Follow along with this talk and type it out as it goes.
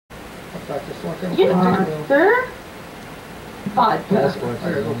Monster. Vodka. I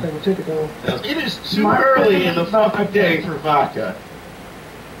gotta go play with ticket though. It is too early in the fucking day for vodka.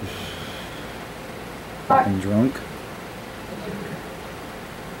 I'm drunk.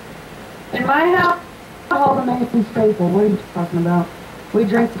 In my house, all the Mason staple. What are you talking about? We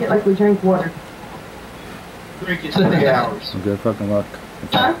drink it like we drink water. Drink it 3 hours. Good fucking luck.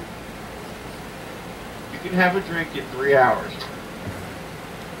 Huh? You can have a drink in 3 hours.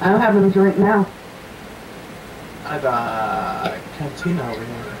 I don't have a drink now. I have a cantina over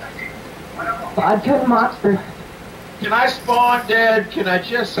here. Vodka and Monster. Can I spawn, Dad? Can I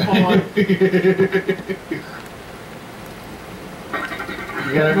just spawn? You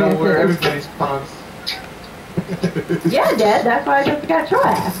gotta know where everybody spawns. Yeah, Dad, that's why I just got your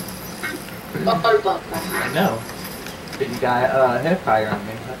ass. I know. But you got head fire on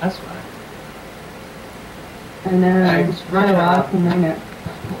me. That's fine. I know. I was running I out. can win it.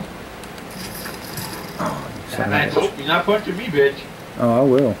 I hope you're not punching me, bitch. Oh, I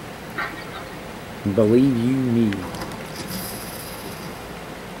will. Believe you me.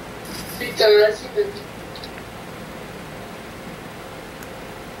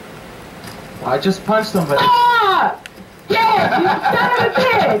 Well, I just punched somebody. Ah! Yeah, you son of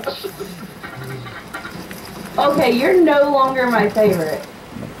a bitch! Okay, you're no longer my favorite.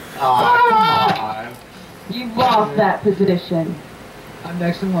 Oh, come on. You've lost that position. I'm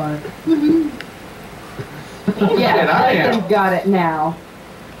next in line. Yeah, I am. Nathan's got it now.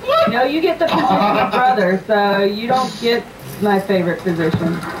 No, you get the position of brother, so you don't get my favorite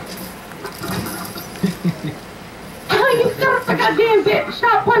position. Oh, you son of a goddamn bitch!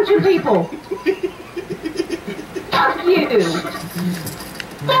 Stop punching people! Fuck you!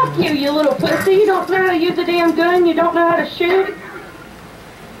 Fuck you, you little pussy! You don't know how to use a damn gun, you don't know how to shoot?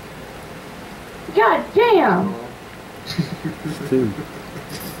 God damn! Two.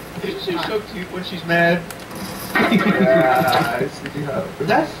 Isn't she so cute when she's mad? Yeah, I see how.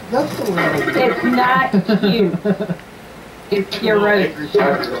 That's the way. It's not cute. It's you're right.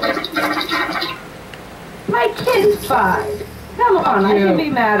 My kid's 5. Come on, I can be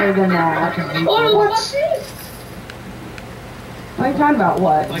madder than that. What are you talking about?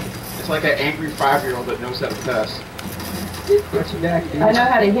 What? It's like an angry 5-year-old that knows how to cuss. What's your neck, dude? I know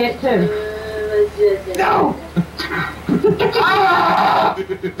how to hit too. No!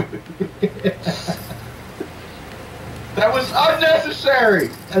 That was unnecessary!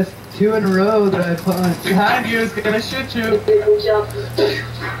 That's 2 in a row that I punched. Behind you is gonna shoot you.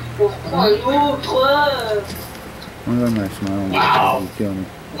 I'm gonna my smile. Wow. You kill me.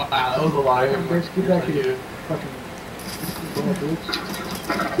 Wow, that was a lot of him. Bitch, get back here. Fucking.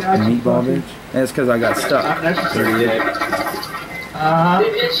 Meatball bitch? That's because I got stuck. Not necessary yet.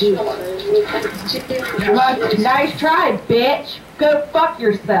 Nice try, bitch. Go fuck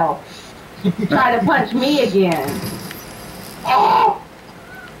yourself. Try to punch me again. Oh!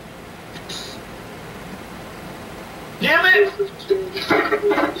 Damn it!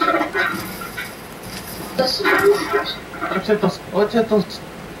 Ochetos.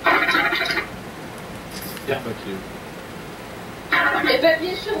 Yeah, but you.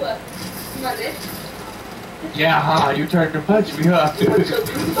 Yeah, huh? You tried to punch me, huh?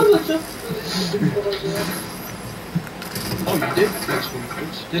 Oh, you did punch me,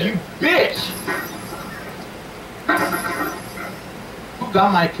 bitch. You bitch! Who got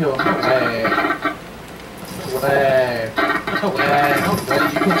my kill? No way. No way. No way. No way.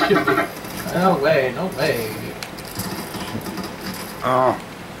 You can shoot me. No way. No way. Oh,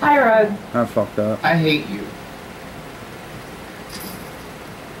 Hi, Rug. I fucked up. I hate you.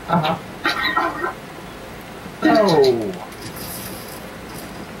 No.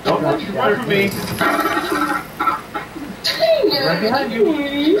 Don't let you run from me. Right behind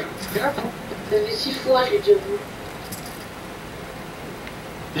you. Careful.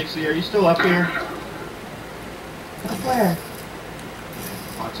 Dixie, are you still up here? Where?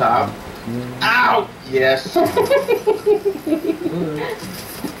 On top. Ow! Yes.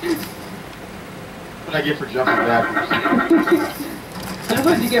 What I get for jumping backwards? That's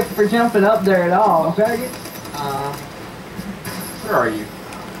what you get for jumping up there at all. Faggot. Where are you?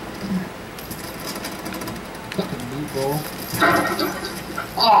 Fucking meatball.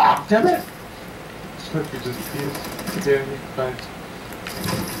 Ah, damn it! Fuck, you just pissed. Damn it. Thanks.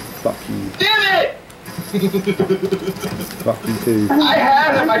 Fuck you. Damn it! Fuck you too. I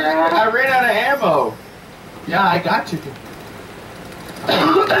had him. I ran out of ammo. Yeah, I got you.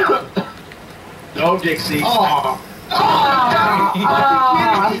 No, Dixie. Oh. Oh!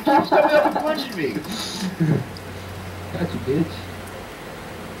 You keep coming up and punching me. Got you, bitch.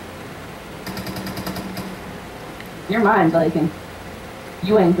 You're mine, Blaken.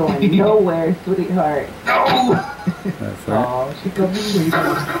 You ain't going nowhere, sweetheart. No! That's right. Oh, she got me leaving.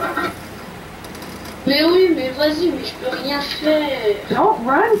 Mais oui, mais vas-y, mais je peux rien faire. Don't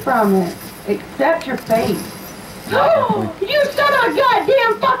run from it. Accept your fate. You son of a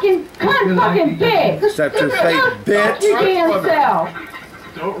goddamn fucking cunt fucking bitch! Accept your fate, Fuck bitch. your damn self!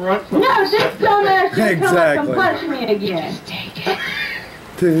 Don't run from No, this dumbass should come up and Exactly. punch me again.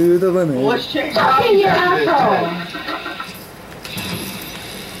 To the limit. Well, let's change Fucking you bodies after this. asshole!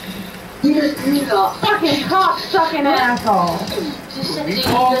 Il est nul là. Fucking cock-sucking asshole! C'est ça,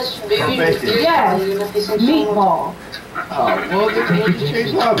 Meatball? dégueulasse. Mais oui, Bacon. mais Yes. il m'a fait ça. Meatball. Oh, well, then we'll just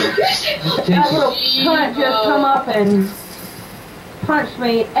change bodies. That little cunt just come up and punched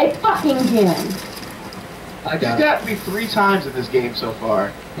me fucking again. I He's got it. got me 3 times in this game so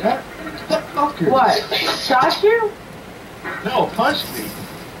far. That fucker. What? Shot you? No, punched me.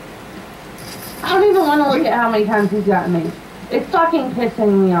 I don't even want to look at how many times he's gotten me. It's fucking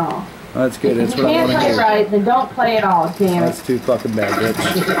pissing me off. Oh, that's good. That's If you what I can't want to play hear. right, then don't play at all, damn it. That's too fucking bad, bitch.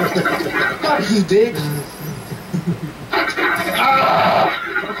 Fuck you, bitch.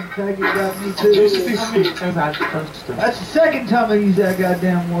 Faggot got me too. How many times I punched him? That's the second time I used that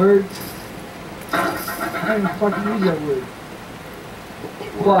goddamn word. I didn't fucking use that word.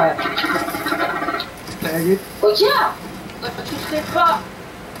 What? Faggot. Regarde. Tu fais pas.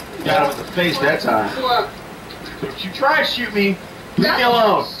 Got him in the face that time. Point. Don't you try to shoot me. Leave me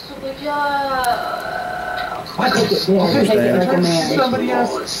alone. Regarde. Take it there. Take it like a man. Somebody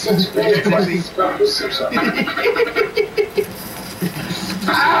else. Oh, cette belle fois, c'est pas possible ça.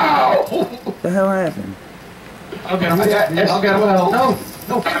 Ow! What the hell happened? Okay, I got No, no,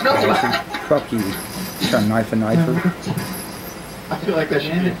 no. Fuck you. Trying to knife a knifer. I feel like that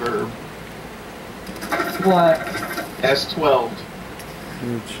should be a verb. What? S12.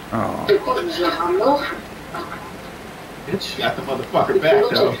 Bitch. Aw. C'est quoi, je gère un mort? Bitch, got the motherfucker Et back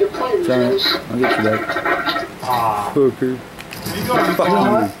l'autre, though. avec le poing, il Sorry. me fait I'll get you back. Ah. Fucker. You going Fuck to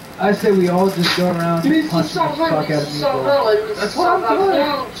you. I say we all just go around and punch the fuck 1620, out of me. 1620, ouais, That's what I'm 1620, doing.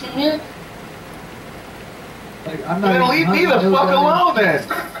 rien, tu mets. Like, I'm Then not leave even me the hunting fuck nobody. alone then.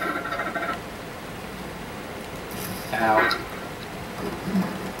 Ow.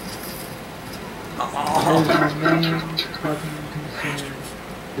 There's my main fucking concern.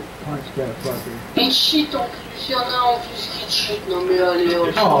 Punch that fucker. Il cheat en plus, il y en a en plus qui cheat. Non mais allez,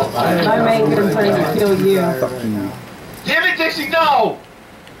 oh. Oh, my. My main concern is to kill you. Fuck you. Damn it, Dixie, no!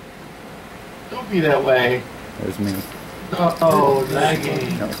 Don't be that way. That was me. Uh-oh,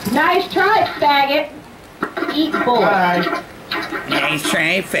 lagging. No. Nice try, faggot. Eat bull. Bye. Nice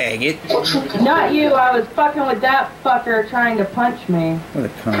try, faggot. Not you. I was fucking with that fucker trying to punch me. What a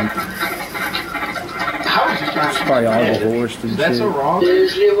cunt. How was you trying to Probably all Yeah, divorced and Is that so shit. wrong?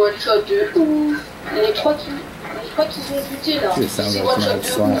 Je les one-shot de ouf. Les trois qui ont buté là. Shit sounds C'est like one-shot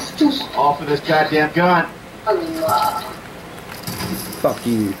some de ouf, tous. Off of this goddamn gun. Ah mais waouh. Fuck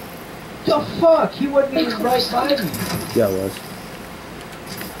you. The fuck? He wasn't even right by me. Yeah, I was.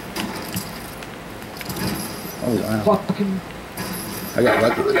 Oh, wow. Fucking. I got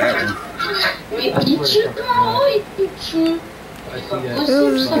lucky with that one. Mais il tue pas, il tue. I C'est see pas that.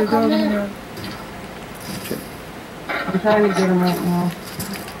 possible ça quand même. I'm trying to get him right now.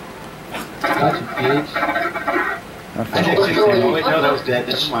 Gotcha, bitch. I I fucked did up. 16. Oh, wait, no, that was dead.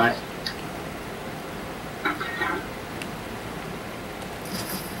 This is mine.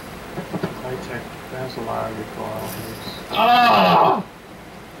 That's a lot of recall. Oh!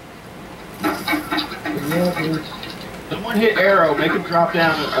 Yeah, bitch. Someone hit arrow. Make him drop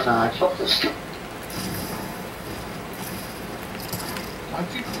down a notch. Pas possible.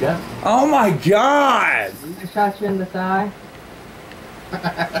 How'd you get me? Oh my god! I shot you in the thigh.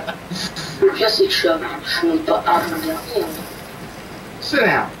 Le pire c'est que je suis même pas avant-dernier. Sit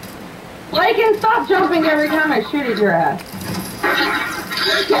down. Lakin, stop jumping every time I shoot at your ass.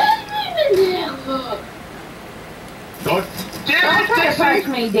 Il m'énerve. Don't. Don't Damn try to it, punch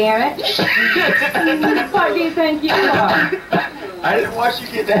Dixie! me, damn it. Who the fuck do you think you are? I didn't want you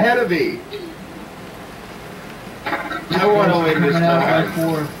to get ahead of me. I want to win this Coming out by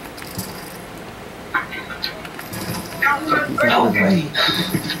time. 4. No way.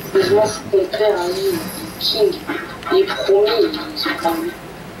 Mais je m'en fous qu'on perd un livre. King. Les premiers, ils sont pas mis.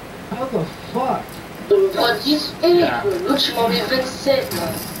 How the fuck? On me voit 10 Yeah. l'autre je m'en mets 27 là.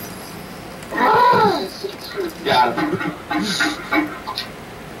 Ah! C'est le truc. Got him.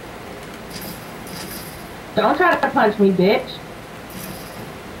 Don't try to punch me, bitch.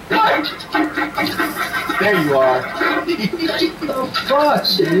 There you are. The fuck,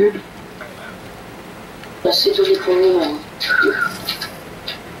 dude? Bah c'est tous les premiers là.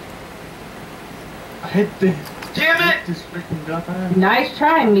 I hit the. Damn it! this freaking gun. Nice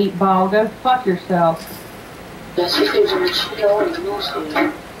try, meatball. Go fuck yourself. Bah, si je me tue là-haut, mais non, c'est...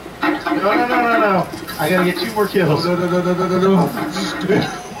 No. I gotta get 2 more kills. No.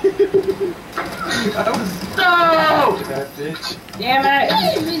 No! That bitch. Damn it.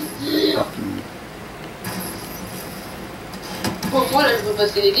 Bon, moi, là, je veux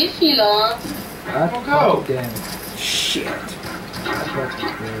passer les défis, là, hein. That's Go. fucking damage. Shit. That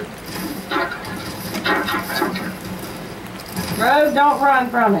fucking good. Rose, don't run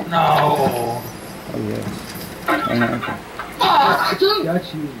from it. No. Oh, yes. Hang on. Fuck!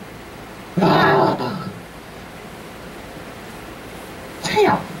 Got you.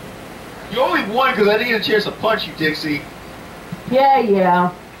 Damn! You only won because I didn't get a chance to punch you, Dixie.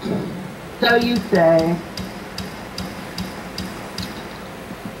 Yeah. So you say.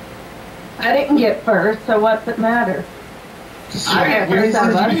 I didn't get first, so what's it matter? I had first out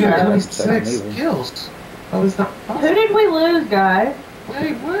of us, though. 26 kills. How is that Who possible? did we lose, guys?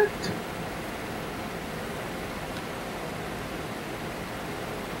 Wait, what?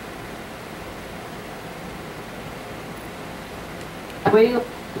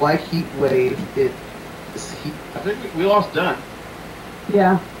 Why heat wave it is heat? I think we lost Dunn.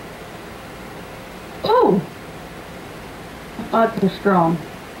 Yeah. Ooh! Fucking strong.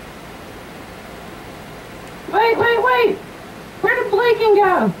 Wait! Where did Blaken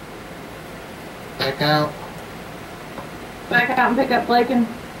go? Back out. Back out and pick up Blaken.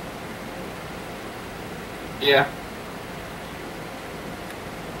 Yeah.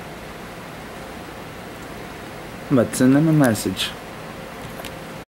 I'm about to send them a message.